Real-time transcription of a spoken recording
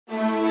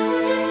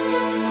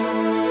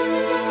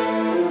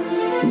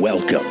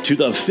Welcome to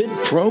the Fit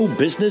Pro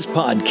Business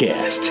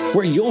Podcast,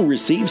 where you'll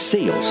receive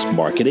sales,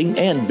 marketing,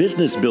 and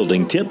business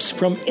building tips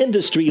from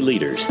industry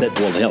leaders that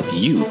will help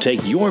you take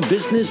your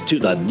business to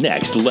the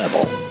next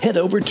level. Head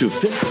over to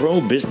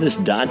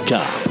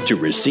fitprobusiness.com to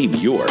receive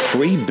your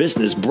free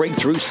business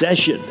breakthrough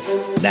session.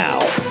 Now,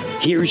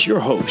 here's your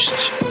host,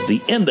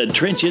 the In the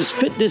Trenches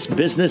fitness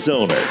business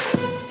owner,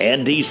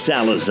 Andy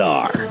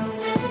Salazar.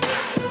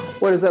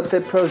 What is up,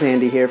 Fit Pros?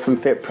 Andy here from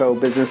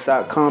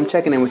fitprobusiness.com,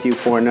 checking in with you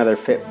for another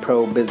Fit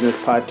Pro Business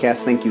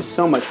Podcast. Thank you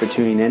so much for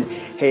tuning in.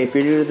 Hey, if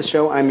you're new to the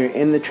show, I'm your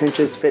In the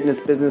Trenches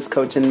fitness business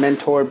coach and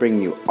mentor,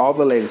 bringing you all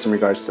the latest in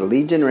regards to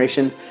lead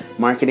generation,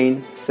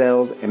 marketing,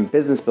 sales, and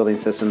business building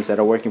systems that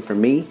are working for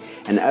me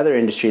and other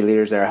industry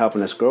leaders that are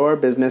helping us grow our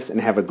business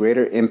and have a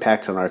greater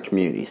impact on our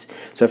communities.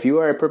 So if you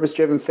are a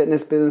purpose-driven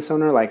fitness business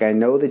owner like I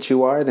know that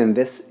you are, then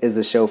this is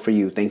a show for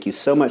you. Thank you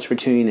so much for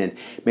tuning in.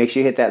 Make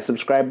sure you hit that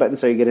subscribe button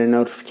so you get a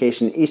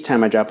notification each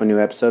time I drop a new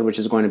episode, which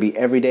is going to be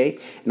every day.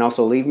 And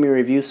also leave me a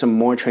review so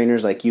more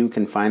trainers like you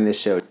can find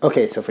this show.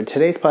 Okay, so for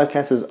today's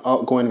podcast is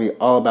going to be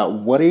all about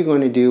what are you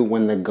going to do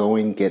when the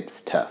going gets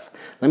tough.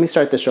 Let me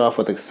start the show off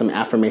with some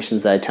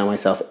affirmations that I tell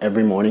myself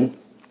every morning.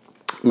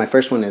 My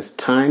first one is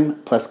time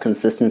plus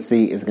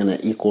consistency is going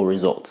to equal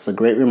results. It's a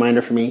great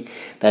reminder for me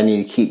that I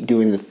need to keep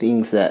doing the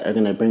things that are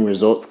going to bring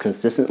results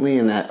consistently,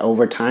 and that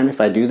over time, if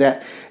I do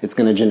that, it's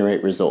going to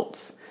generate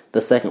results.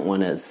 The second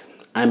one is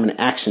I'm an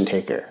action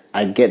taker.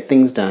 I get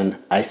things done.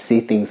 I see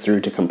things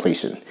through to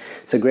completion.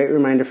 It's a great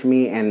reminder for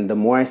me, and the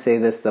more I say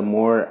this, the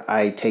more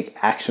I take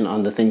action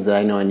on the things that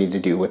I know I need to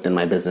do within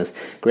my business.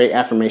 Great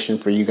affirmation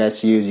for you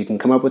guys to use. You can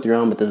come up with your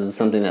own, but this is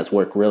something that's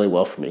worked really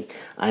well for me.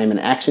 I am an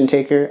action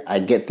taker. I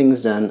get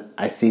things done.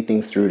 I see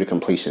things through to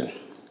completion.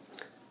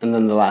 And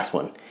then the last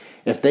one.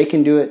 If they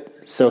can do it,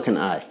 so can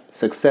I.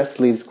 Success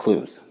leaves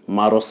clues.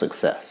 Model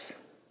success.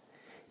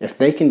 If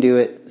they can do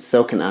it,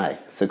 so can I.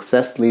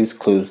 Success leaves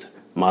clues.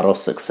 Model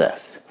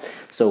success.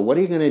 So what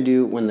are you going to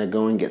do when the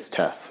going gets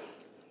tough?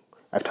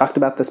 I've talked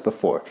about this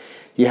before.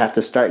 You have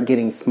to start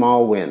getting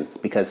small wins,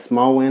 because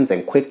small wins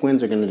and quick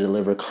wins are going to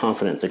deliver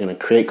confidence. They're going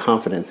to create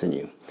confidence in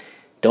you.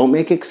 Don't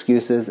make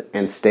excuses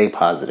and stay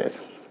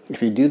positive.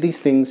 If you do these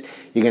things,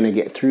 you're going to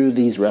get through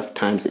these rough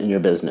times in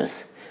your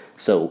business.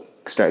 So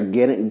start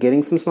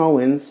getting some small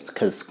wins,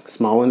 because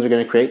small wins are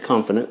going to create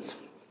confidence.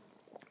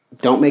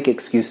 Don't make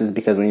excuses,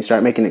 because when you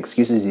start making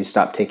excuses, you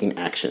stop taking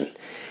action.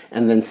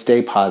 And then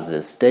stay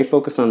positive. Stay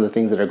focused on the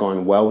things that are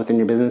going well within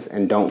your business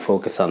and don't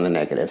focus on the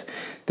negative.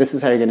 This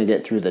is how you're going to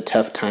get through the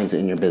tough times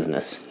in your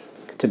business.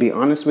 To be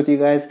honest with you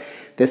guys,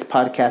 this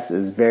podcast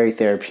is very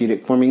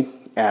therapeutic for me,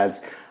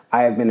 as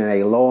I have been in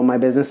a lull in my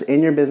business.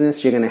 In your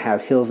business, you're going to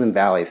have hills and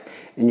valleys,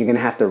 and you're going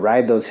to have to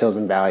ride those hills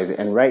and valleys.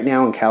 And right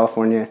now in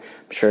California,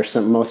 I'm sure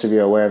most of you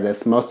are aware of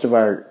this, most of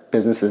our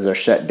businesses are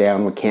shut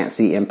down. We can't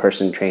see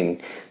in-person training.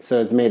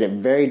 So it's made it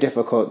very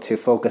difficult to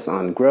focus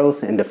on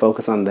growth and to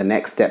focus on the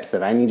next steps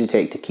that I need to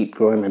take to keep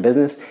growing my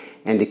business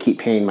and to keep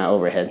paying my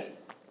overhead.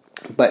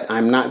 But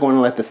I'm not going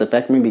to let this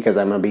affect me, because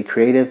I'm going to be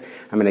creative.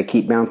 I'm going to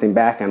keep bouncing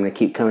back. I'm going to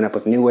keep coming up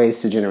with new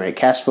ways to generate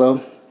cash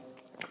flow.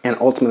 And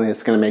ultimately,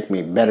 it's going to make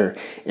me better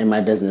in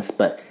my business.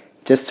 But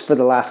just for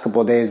the last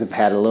couple of days, I've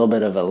had a little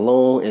bit of a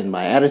lull in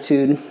my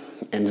attitude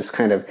and just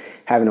kind of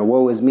having a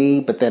woe is me.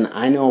 But then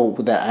I know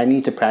that I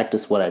need to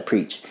practice what I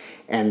preach.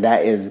 And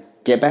that is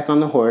get back on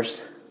the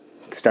horse,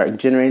 start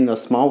generating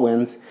those small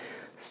wins,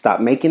 stop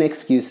making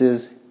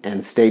excuses,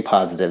 and stay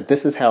positive.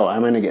 This is how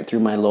I'm going to get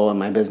through my lull in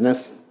my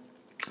business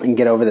and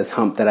get over this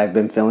hump that I've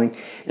been feeling,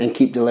 and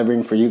keep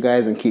delivering for you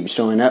guys, and keep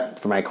showing up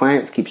for my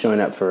clients, keep showing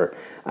up for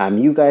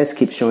you guys,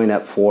 keep showing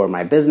up for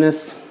my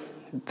business.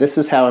 This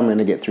is how I'm going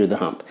to get through the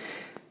hump.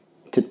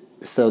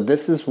 So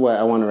this is what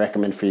I want to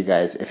recommend for you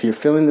guys. If you're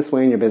feeling this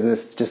way in your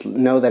business, just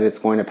know that it's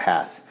going to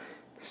pass.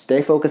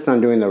 Stay focused on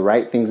doing the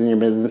right things in your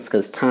business,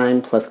 because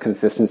time plus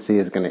consistency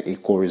is going to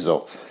equal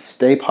results.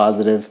 Stay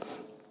positive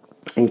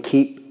and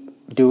keep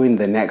doing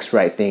the next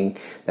right thing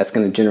that's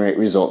going to generate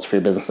results for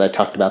your business. I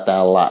talked about that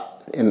a lot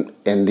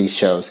in these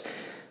shows.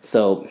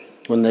 So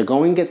when the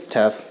going gets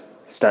tough,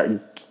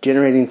 start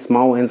generating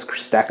small wins,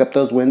 stack up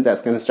those wins.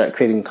 That's going to start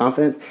creating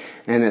confidence,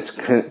 and it's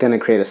going to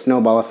create a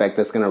snowball effect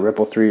that's going to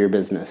ripple through your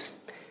business.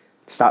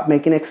 Stop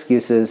making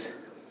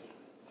excuses,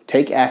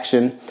 take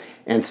action,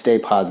 and stay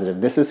positive.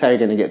 This is how you're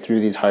going to get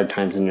through these hard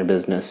times in your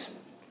business.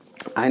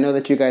 I know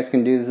that you guys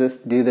can do this.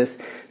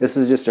 This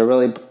was just a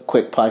really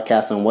quick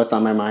podcast on what's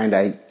on my mind.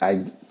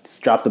 I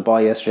dropped the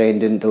ball yesterday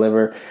and didn't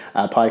deliver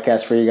a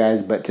podcast for you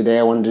guys, but today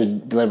I wanted to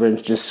deliver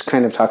and just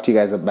kind of talk to you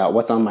guys about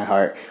what's on my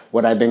heart,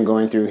 what I've been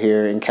going through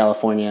here in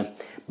California.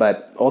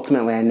 But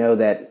ultimately, I know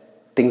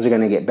that things are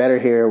going to get better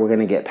here. We're going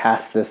to get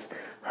past this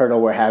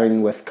hurdle we're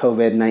having with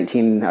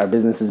COVID-19. Our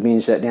business is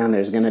being shut down.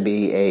 There's going to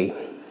be a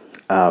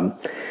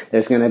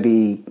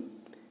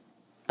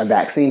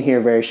vaccine here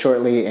very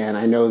shortly, and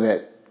I know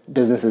that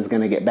business is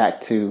going to get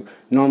back to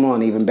normal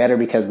and even better,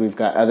 because we've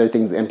got other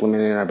things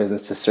implemented in our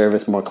business to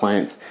service more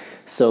clients.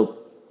 So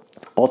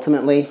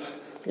ultimately,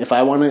 if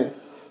I want to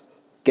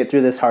get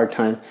through this hard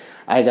time,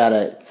 I got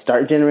to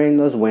start generating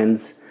those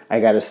wins. I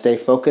got to stay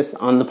focused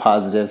on the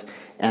positive,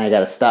 and I got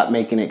to stop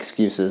making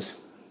excuses.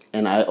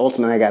 And I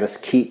got to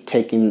keep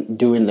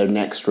doing the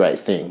next right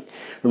thing.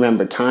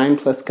 Remember, time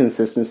plus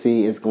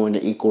consistency is going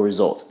to equal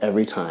results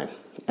every time.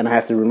 And I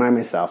have to remind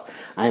myself,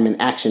 I am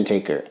an action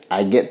taker.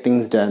 I get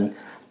things done.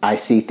 I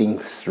see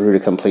things through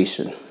to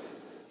completion.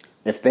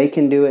 If they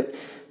can do it,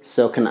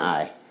 so can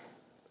I.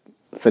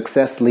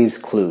 Success leaves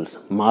clues.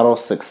 Model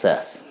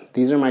success.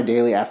 These are my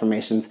daily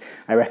affirmations.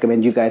 I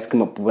recommend you guys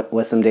come up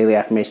with some daily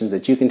affirmations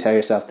that you can tell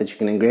yourself, that you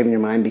can engrave in your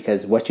mind,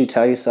 because what you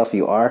tell yourself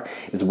you are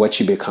is what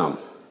you become.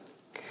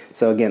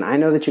 So again, I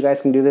know that you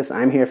guys can do this.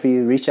 I'm here for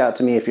you. Reach out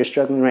to me if you're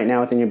struggling right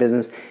now within your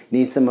business,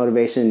 need some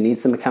motivation, need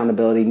some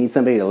accountability, need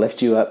somebody to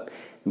lift you up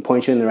and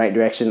point you in the right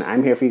direction.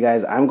 I'm here for you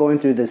guys. I'm going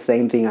through the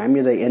same thing. I'm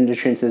the In the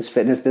Trenches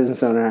fitness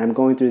business owner. I'm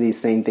going through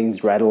these same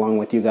things right along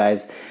with you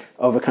guys,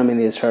 overcoming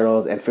these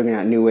hurdles and figuring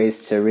out new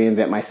ways to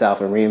reinvent myself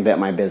and reinvent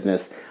my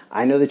business.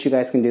 I know that you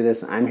guys can do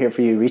this. I'm here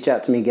for you. Reach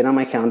out to me. Get on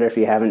my calendar if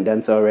you haven't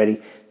done so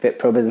already.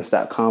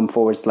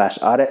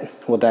 fitprobusiness.com/audit.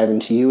 We'll dive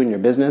into you and your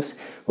business.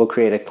 We'll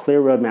create a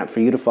clear roadmap for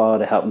you to follow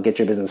to help get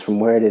your business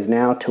from where it is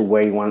now to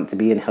where you want it to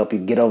be, and help you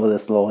get over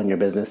this lull in your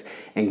business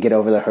and get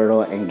over the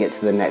hurdle and get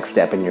to the next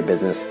step in your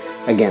business.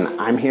 Again,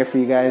 I'm here for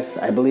you guys.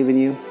 I believe in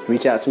you.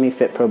 Reach out to me,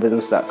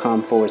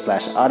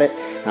 fitprobusiness.com/audit.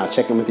 And I'll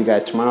check in with you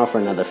guys tomorrow for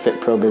another Fit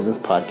Pro Business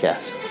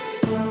podcast.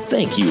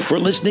 Thank you for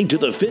listening to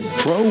the Fit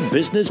Pro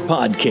Business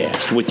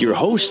Podcast with your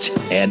host,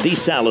 Andy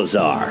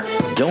Salazar.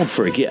 Don't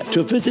forget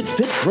to visit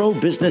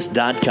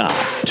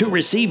fitprobusiness.com to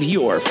receive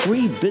your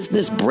free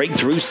business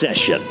breakthrough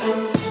session.